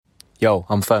Yo,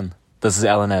 I'm Finn. This is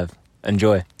LNAV.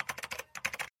 Enjoy.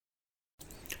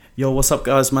 Yo, what's up,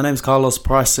 guys? My name's Carlos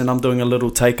Price, and I'm doing a little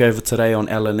takeover today on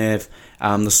LNAV.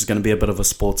 This is going to be a bit of a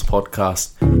sports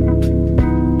podcast.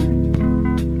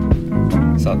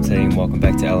 What's up, team? Welcome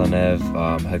back to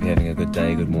LNAV. Hope you're having a good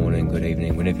day, good morning, good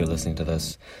evening, whenever you're listening to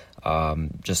this.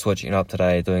 Just switching up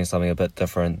today, doing something a bit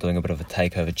different, doing a bit of a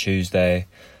takeover Tuesday,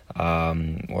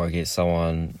 where I get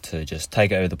someone to just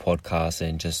take over the podcast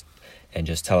and just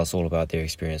tell us all about their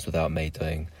experience without me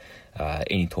doing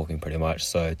any talking pretty much.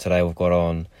 So today we've got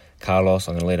on Carlos.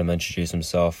 I'm going to let him introduce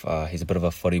himself. He's a bit of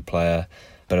a footy player,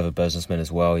 bit of a businessman as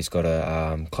well. He's got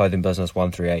a clothing business,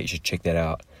 138. You should check that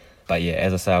out. But yeah,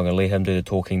 as I say, I'm going to let him do the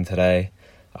talking today.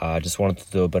 I just wanted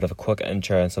to do a bit of a quick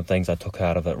intro and some things I took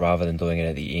out of it rather than doing it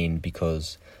at the end,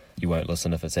 because you won't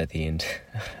listen if it's at the end.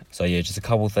 So yeah, just a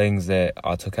couple things that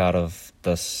I took out of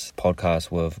this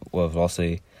podcast with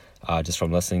Lossie, just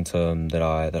from listening to him that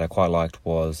I quite liked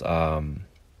was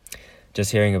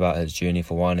just hearing about his journey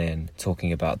for one, and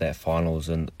talking about that finals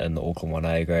in the Auckland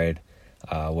 1A grade,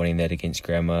 winning that against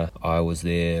Grammar. I was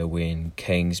there when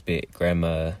Kings beat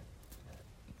Grammar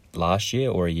last year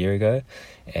or a year ago,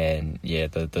 and yeah,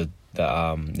 the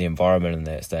environment in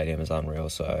that stadium is unreal.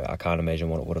 So I can't imagine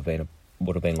what it would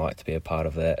have been like to be a part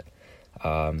of that.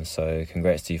 So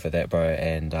congrats to you for that, bro,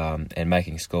 and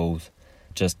making schools.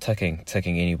 Just ticking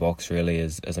any box really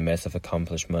is a massive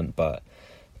accomplishment, but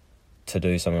to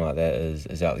do something like that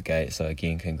is out the gate. So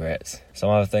again, congrats. Some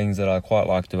other things that I quite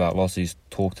liked about Lossie's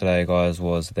talk today, guys,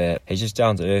 was that he's just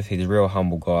down to earth. He's a real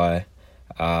humble guy.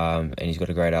 And he's got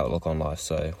a great outlook on life.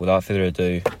 So without further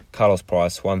ado, Carlos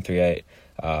Price, 138,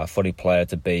 footy player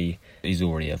to be. He's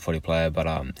already a footy player, but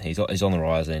he's on the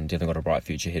rise and definitely got a bright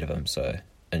future ahead of him. So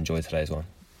enjoy today's one.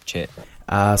 Chat.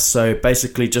 So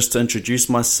basically, just to introduce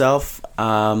myself,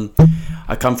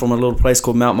 I come from a little place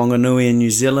called Mount Maunganui in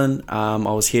New Zealand. I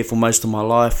was here for most of my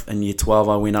life. In year 12,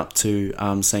 I went up to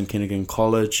St Kentigern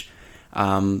College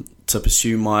to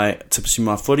pursue my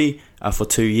footy for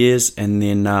 2 years, and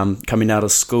then coming out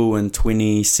of school in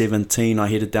 2017, I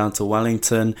headed down to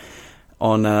Wellington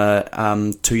on a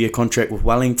 2-year contract with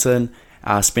Wellington.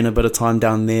 Spent a bit of time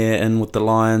down there in with the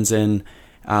Lions, and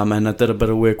I did a bit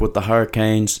of work with the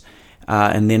Hurricanes.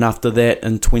 And then after that,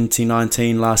 in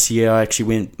 2019, last year, I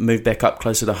actually moved back up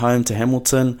closer to home to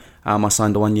Hamilton. I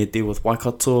signed a 1-year deal with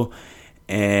Waikato,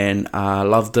 and I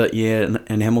loved it. Yeah,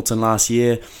 in Hamilton last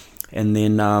year, and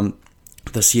then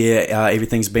this year,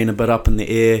 everything's been a bit up in the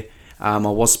air. I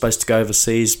was supposed to go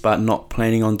overseas, but not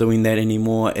planning on doing that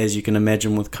anymore. As you can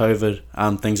imagine, with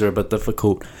COVID, things are a bit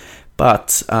difficult.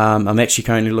 But I'm actually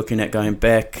currently looking at going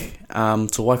back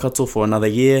to Waikato for another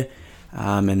year,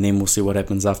 and then we'll see what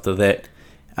happens after that.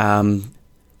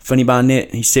 Finney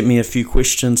Barnett, he sent me a few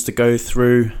questions to go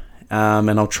through,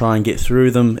 and I'll try and get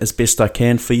through them as best I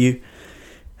can for you.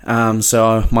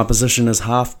 So my position is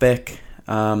halfback.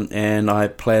 And I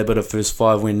play a bit of first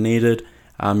 5 when needed.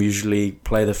 Usually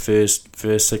play the first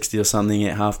 60 or something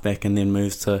at halfback, and then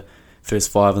move to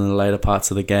first 5 in the later parts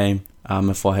of the game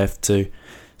if I have to.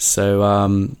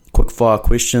 So quick fire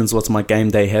questions. What's my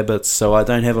game day habits? So I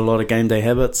don't have a lot of game day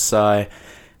habits. I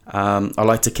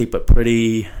like to keep it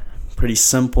pretty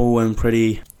simple and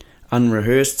pretty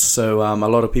unrehearsed. So a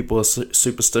lot of people are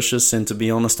superstitious, and to be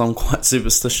honest, I'm quite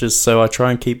superstitious. So I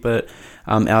try and keep it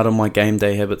out of my game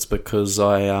day habits, because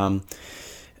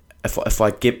if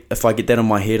I get that in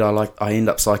my head, I end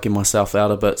up psyching myself out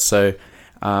a bit. So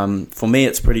for me,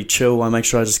 it's pretty chill. I make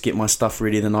sure I just get my stuff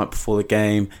ready the night before the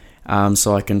game,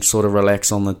 so I can sort of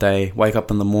relax on the day. Wake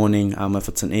up in the morning. If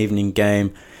it's an evening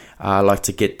game, I like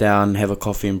to get down, have a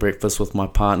coffee and breakfast with my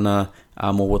partner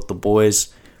or with the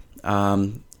boys.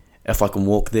 If I can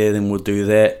walk there, then we'll do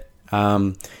that.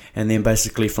 And then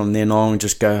basically from then on,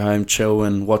 just go home, chill,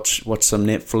 and watch some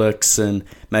Netflix, and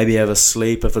maybe have a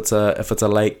sleep if it's a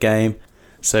late game.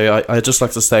 So I just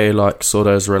like to stay like sort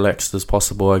of as relaxed as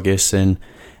possible, I guess. And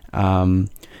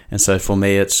so for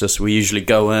me, it's just we usually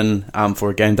go in for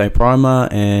a game day primer,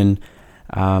 and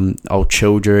I'll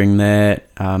chill during that.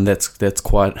 That's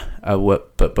quite a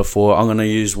whip. But before, I'm going to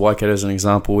use Waikato as an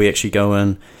example. We actually go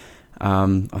in,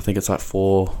 I think it's like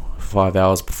 4-5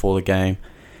 hours before the game,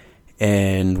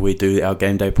 and we do our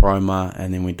game day primer,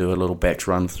 and then we do a little batch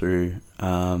run through,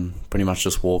 pretty much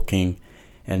just walking,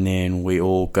 and then we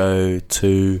all go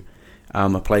to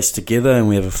a place together, and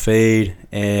we have a feed,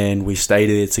 and we stay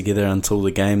there together until the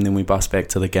game. Then we bus back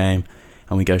to the game,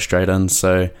 and we go straight in.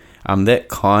 So that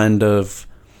kind of,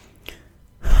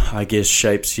 I guess,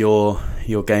 shapes your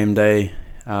game day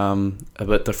a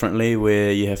bit differently,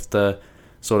 where you have to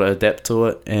sort of adapt to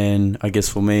it. And I guess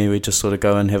for me, we just sort of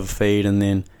go and have a feed, and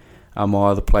then I'll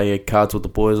either play cards with the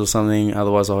boys or something.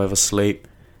 Otherwise, I'll have a sleep,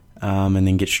 and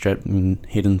then get strapped and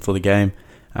head in for the game.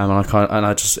 And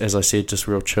I just, as I said, just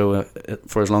real chill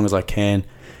for as long as I can.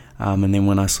 And then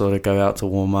when I sort of go out to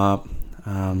warm up,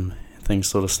 things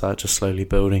sort of start just slowly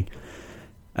building.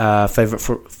 Favourite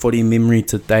footy memory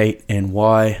to date and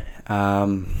why?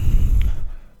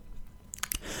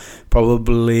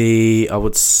 Probably, I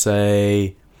would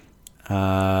say,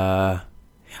 I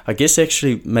guess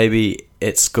actually maybe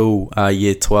at school,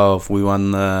 year 12, we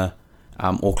won the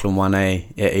Auckland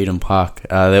 1A at Eden Park.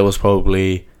 That was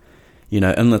probably,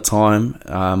 in the time,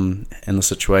 in the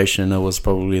situation, it was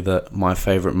probably my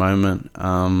favourite moment.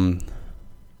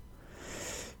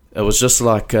 It was just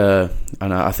like, I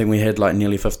think we had like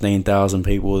nearly 15,000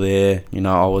 people there.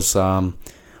 I was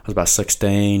about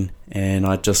 16, and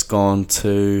I'd just gone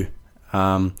to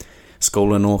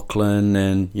school in Auckland,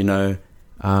 and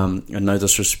and no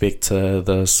disrespect to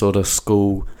the sort of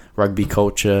school rugby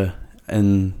culture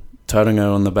in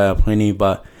Tauranga on the Bay of Plenty,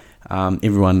 but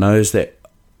everyone knows that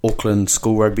Auckland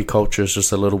school rugby culture is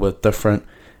just a little bit different.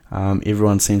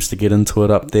 Everyone seems to get into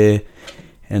it up there.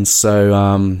 And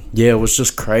so, it was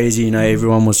just crazy,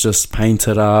 everyone was just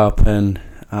painted up, and,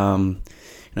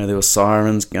 there were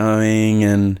sirens going,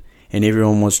 and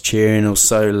everyone was cheering. It was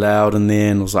so loud in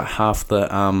there, and it was like half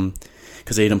the,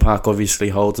 because Eden Park obviously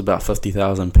holds about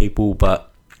 50,000 people,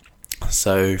 but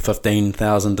so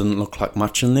 15,000 didn't look like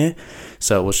much in there.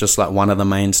 So it was just like one of the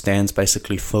main stands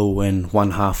basically full, and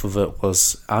one half of it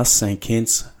was us, St.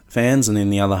 Kitts fans, and then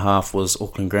the other half was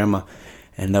Auckland Grammar,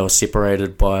 and they were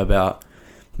separated by about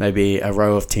maybe a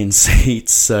row of 10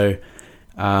 seats. So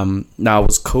it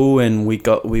was cool, and we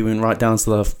went right down to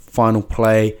the final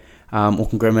play.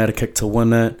 Auckland Grammar had a kick to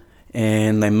win it,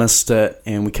 and they missed it,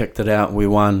 and we kicked it out. We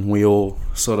won. We all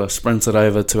sort of sprinted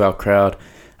over to our crowd,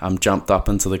 jumped up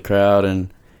into the crowd,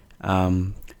 and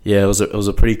it was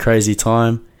a pretty crazy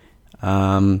time.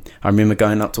 I remember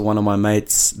going up to one of my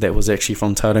mates that was actually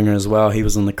from Tauranga as well. He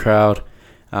was in the crowd.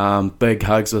 Big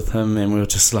hugs with him, and we were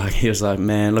just like, he was like,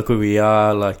 man, look where we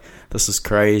are, like, this is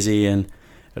crazy, and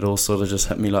it all sort of just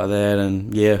hit me like that.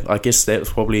 And I guess that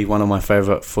was probably one of my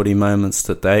favourite footy moments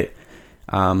to date.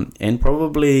 And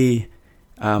probably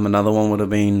another one would have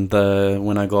been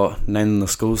when I got named in the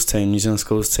schools team, New Zealand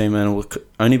schools team, and it was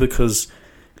only because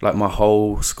like my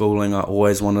whole schooling I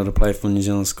always wanted to play for New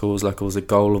Zealand schools, like it was a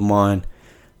goal of mine.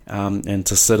 And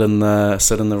to sit in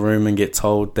the room and get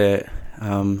told that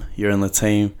you're in the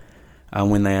team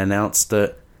when they announced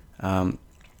it, and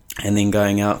then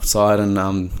going outside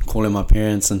and calling my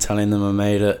parents and telling them I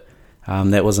made it,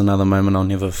 that was another moment I'll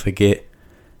never forget.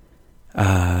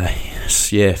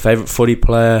 Favourite footy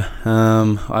player,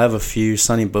 I have a few.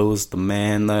 Sonny Bill's the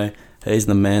man though, he's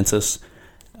the mantis.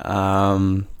 I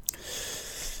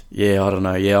don't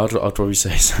know, I'd probably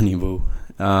say Sonny Bill.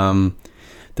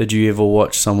 Did you ever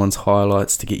watch someone's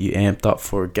highlights to get you amped up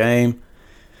for a game?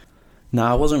 No,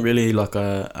 I wasn't really like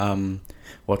a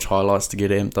watch highlights to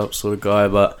get amped up sort of guy,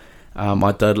 but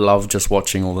I did love just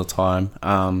watching all the time.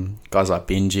 Guys like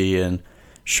Benji and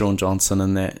Sean Johnson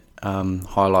and that,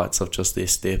 highlights of just their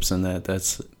steps and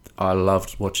I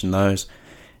loved watching those.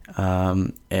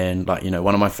 And like,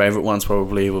 one of my favourite ones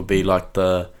probably would be like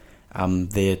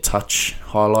their touch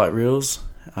highlight reels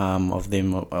of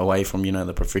them away from,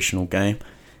 the professional game.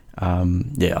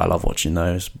 I love watching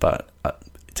those, but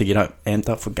to get amped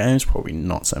up for games, probably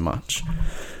not so much.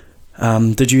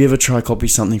 Did you ever try copy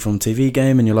something from a TV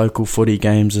game in your local footy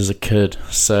games as a kid?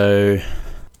 So,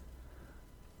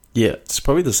 it's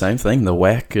probably the same thing, the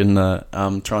whack and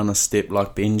trying to step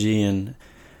like Benji, and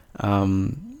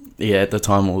at the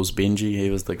time it was Benji. He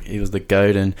was the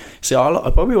goat. And see,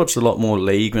 I probably watched a lot more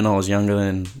league when I was younger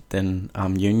than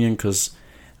union, because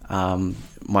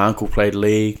my uncle played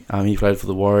league. He played for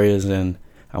the Warriors, and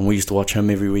we used to watch him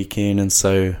every weekend, and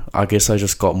so I guess I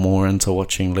just got more into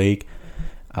watching league.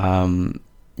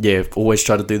 Always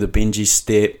try to do the Benji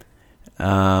step,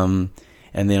 and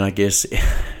then I guess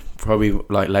probably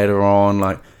like later on,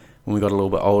 like when we got a little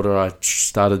bit older, I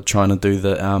started trying to do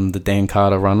the Dan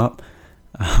Carter run up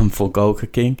for goal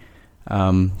kicking.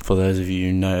 For those of you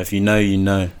who know, if you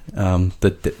know,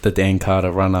 the Dan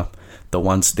Carter run up, the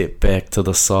one step back to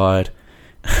the side.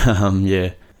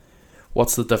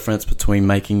 What's the difference between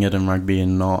making it in rugby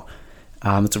and not?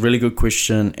 It's a really good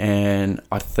question, and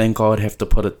I think I would have to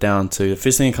put it down to, the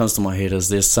first thing that comes to my head is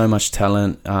there's so much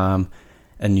talent in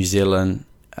New Zealand,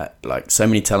 like so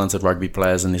many talented rugby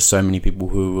players, and there's so many people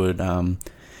who would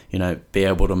be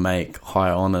able to make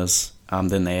higher honours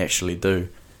than they actually do,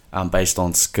 based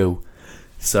on skill.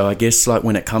 So I guess like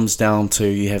when it comes down to,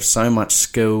 you have so much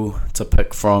skill to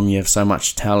pick from, you have so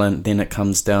much talent, then it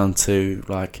comes down to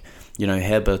like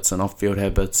habits and off-field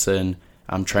habits and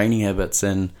training habits.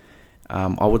 And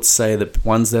I would say that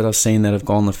ones that I've seen that have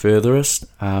gone the furthest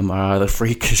are either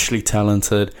freakishly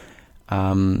talented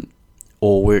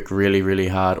or work really, really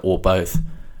hard, or both.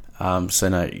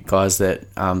 Guys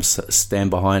that stand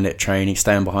behind that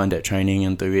training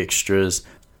and do extras.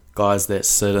 Guys that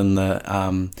sit in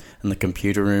the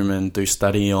computer room and do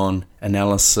study on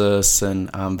analysis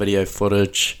and video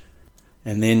footage,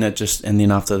 and then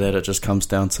after that it just comes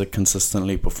down to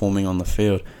consistently performing on the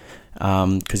field.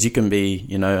 Because you can be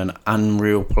an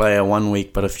unreal player one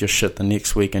week, but if you're shit the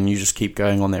next week and you just keep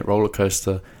going on that roller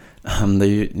coaster,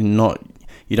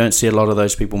 you don't see a lot of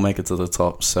those people make it to the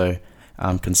top. So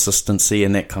consistency,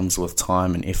 and that comes with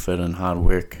time and effort and hard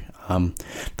work.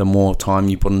 The more time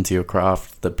you put into your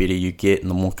craft, the better you get and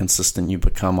the more consistent you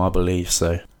become, I believe.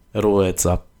 So it all adds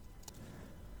up.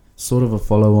 Sort of a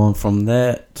follow on from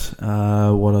that,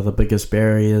 what are the biggest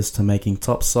barriers to making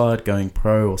topside, going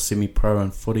pro or semi-pro in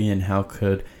footy, and how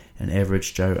could an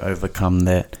average Joe overcome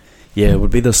that? Yeah, it would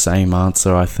be the same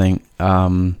answer, I think.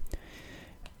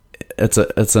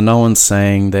 It's a known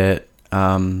saying that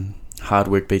hard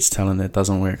work beats talent that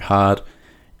doesn't work hard,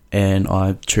 and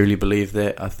I truly believe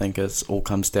that. I think it all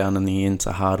comes down in the end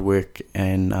to hard work,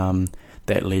 and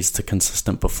that leads to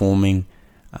consistent performing,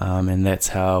 and that's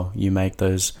how you make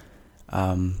those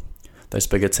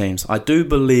bigger teams. I do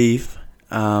believe,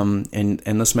 and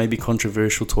this may be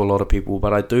controversial to a lot of people,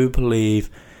 but I do believe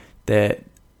that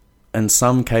in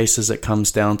some cases it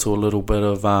comes down to a little bit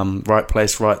of right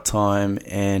place, right time,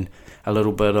 and a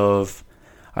little bit of,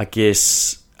 I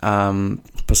guess,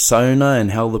 persona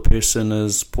and how the person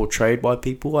is portrayed by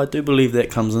people. I do believe that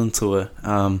comes into it.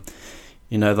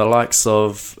 The likes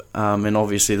of, and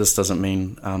obviously this doesn't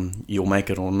mean you'll make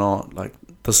it or not, like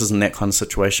this isn't that kind of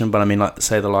situation, but I mean, like,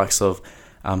 say the likes of,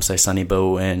 say, Sonny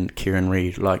Bill and Kieran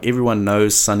Reid. Like, everyone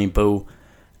knows Sonny Bill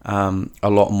a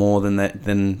lot more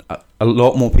a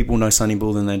lot more people know Sonny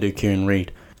Bill than they do Kieran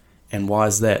Reid. And why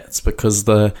is that? It's because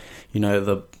the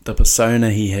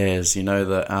persona he has,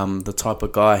 the type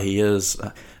of guy he is.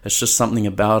 It's just something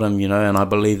about him, and I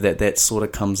believe that sort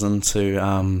of comes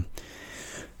into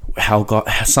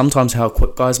sometimes how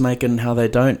quick guys make it and how they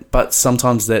don't, but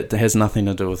sometimes that has nothing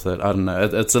to do with it. I don't know.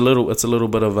 It's a little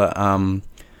bit of a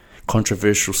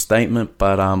controversial statement,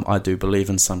 but I do believe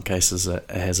in some cases it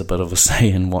has a bit of a say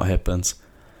in what happens.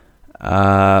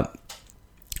 How's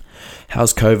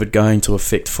COVID going to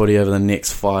affect footy over the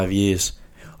next 5 years?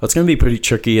 Well, it's going to be pretty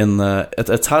tricky.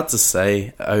 It's hard to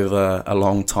say over a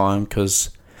long time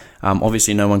because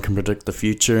obviously no one can predict the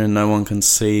future and no one can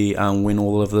see when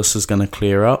all of this is going to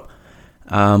clear up.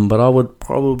 But I would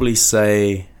probably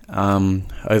say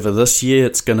over this year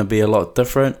it's going to be a lot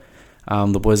different.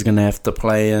 The boys are going to have to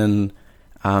play in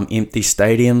empty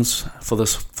stadiums for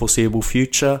this foreseeable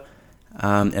future,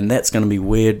 and that's going to be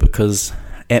weird because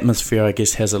atmosphere, I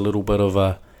guess, has a little bit of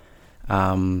an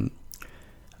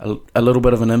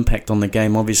impact on the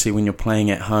game. Obviously, when you're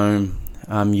playing at home,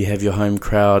 you have your home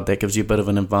crowd. That gives you a bit of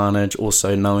an advantage.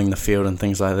 Also, knowing the field and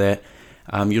things like that.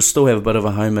 You'll still have a bit of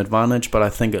a home advantage, but I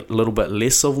think a little bit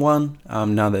less of one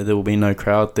now that there will be no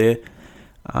crowd there.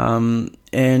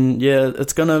 And yeah,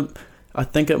 it's gonna. I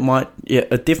think it might. Yeah,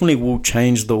 it definitely will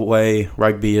change the way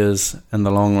rugby is in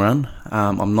the long run.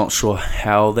 I'm not sure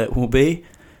how that will be,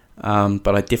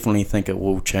 but I definitely think it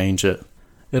will change it.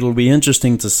 It'll be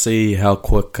interesting to see how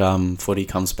quick footy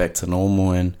comes back to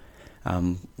normal and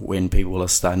when people are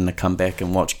starting to come back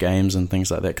and watch games and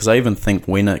things like that. Because I even think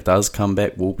when it does come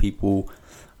back, will people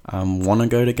want to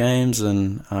go to games?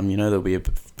 And there'll be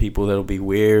people that'll be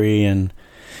wary. And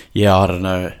yeah, I don't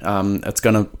know. It's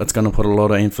gonna put a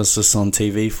lot of emphasis on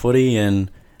TV footy,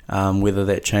 and whether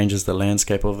that changes the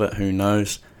landscape of it, who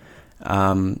knows?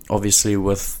 Obviously,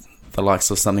 with the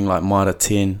likes of something like Mitre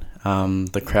 10.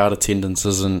 The crowd attendance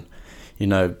isn't,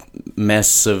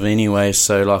 massive anyway,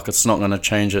 so like it's not going to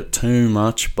change it too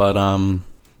much, but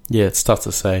yeah, it's tough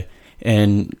to say.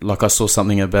 And like I saw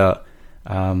something about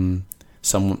I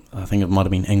think it might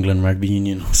have been England Rugby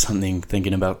Union or something,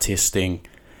 thinking about testing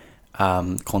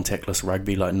contactless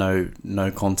rugby, like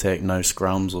no contact, no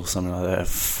scrums or something like that.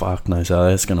 Fuck knows how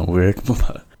that's going to work.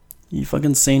 But you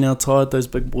fucking seen how tired those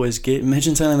big boys get.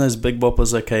 Imagine telling those big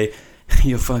boppers, okay,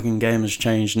 your fucking game has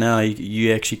changed now.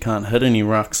 You actually can't hit any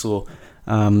rucks, or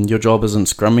your job isn't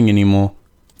scrumming anymore.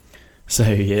 So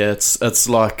yeah, it's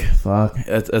like fuck.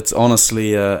 It's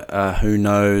honestly a who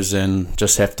knows, and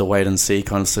just have to wait and see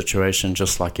kind of situation.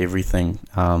 Just like everything,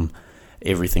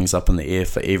 everything's up in the air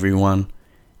for everyone.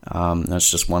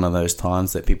 It's just one of those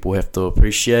times that people have to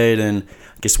appreciate, and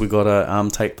I guess we gotta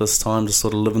take this time to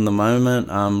sort of live in the moment,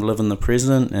 live in the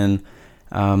present, and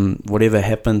whatever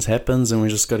happens, and we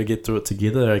just got to get through it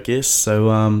together, I guess.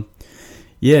 So,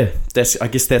 yeah, I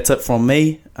guess that's it from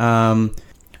me.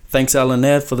 Thanks,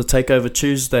 LNAV, for the Takeover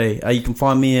Tuesday. You can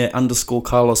find me at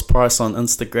 _Carlos Price on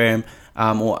Instagram,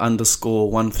 or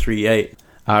 _138.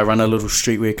 I run a little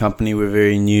streetwear company. We're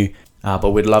very new,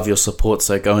 but we'd love your support,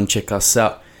 so go and check us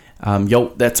out.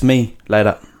 That's me.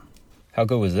 Later. How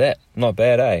good was that? Not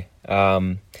bad, eh?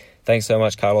 Thanks so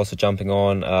much, Carlos, for jumping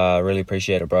on. Really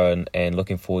appreciate it, bro, and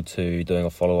looking forward to doing a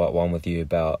follow-up one with you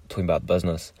talking about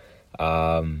business.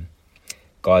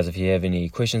 Guys, if you have any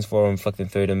questions for him, flick them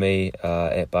through to me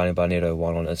at Barney Barnetto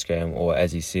 1 on Instagram, or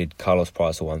as he said, Carlos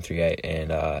Price 138,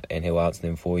 and he'll answer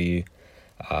them for you.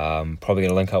 Probably going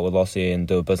to link up with Lossie and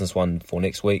do a business one for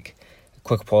next week.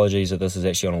 Quick apologies that this is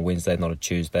actually on a Wednesday, not a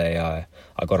Tuesday. I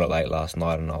got it late last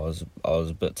night and I was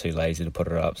a bit too lazy to put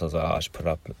it up, so I was like, I should put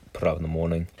it up in the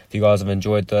morning. If you guys have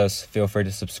enjoyed this, feel free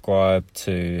to subscribe,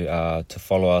 to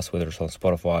follow us, whether it's on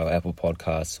Spotify or Apple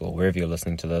Podcasts or wherever you're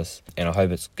listening to this. And I hope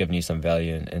it's given you some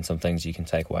value and some things you can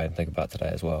take away and think about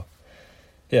today as well.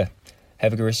 Yeah,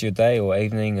 have a good rest of your day or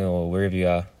evening or wherever you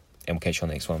are, and we'll catch you on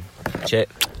the next one. Chat.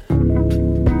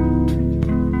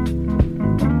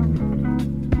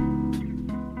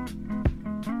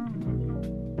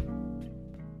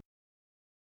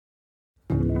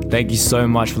 Thank you so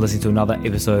much for listening to another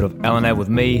episode of LNAV with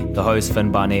me, the host,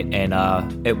 Finn Barnett, and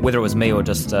whether it was me or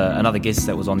just another guest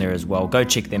that was on there as well, go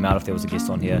check them out if there was a guest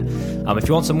on here. If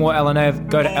you want some more LNAV,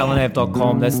 go to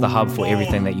lnav.com. That's the hub for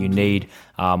everything that you need.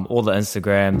 All the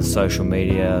Instagram, the social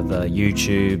media, the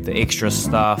YouTube, the extra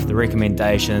stuff, the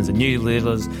recommendations, the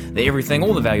newsletters, the everything,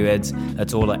 all the value adds,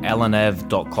 it's all at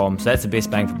lnav.com. So that's the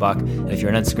best bang for buck. And if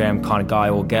you're an Instagram kind of guy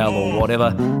or gal or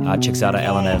whatever, check us out at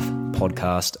LNAV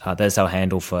podcast. That's our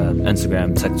handle for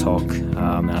Instagram, TikTok,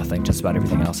 and I think just about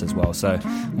everything else as well. So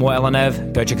more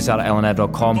LNAV, go check us out at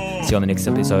lnav.com. See you on the next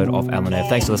episode of LNAV.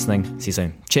 Thanks for listening. See you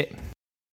soon. Cheers.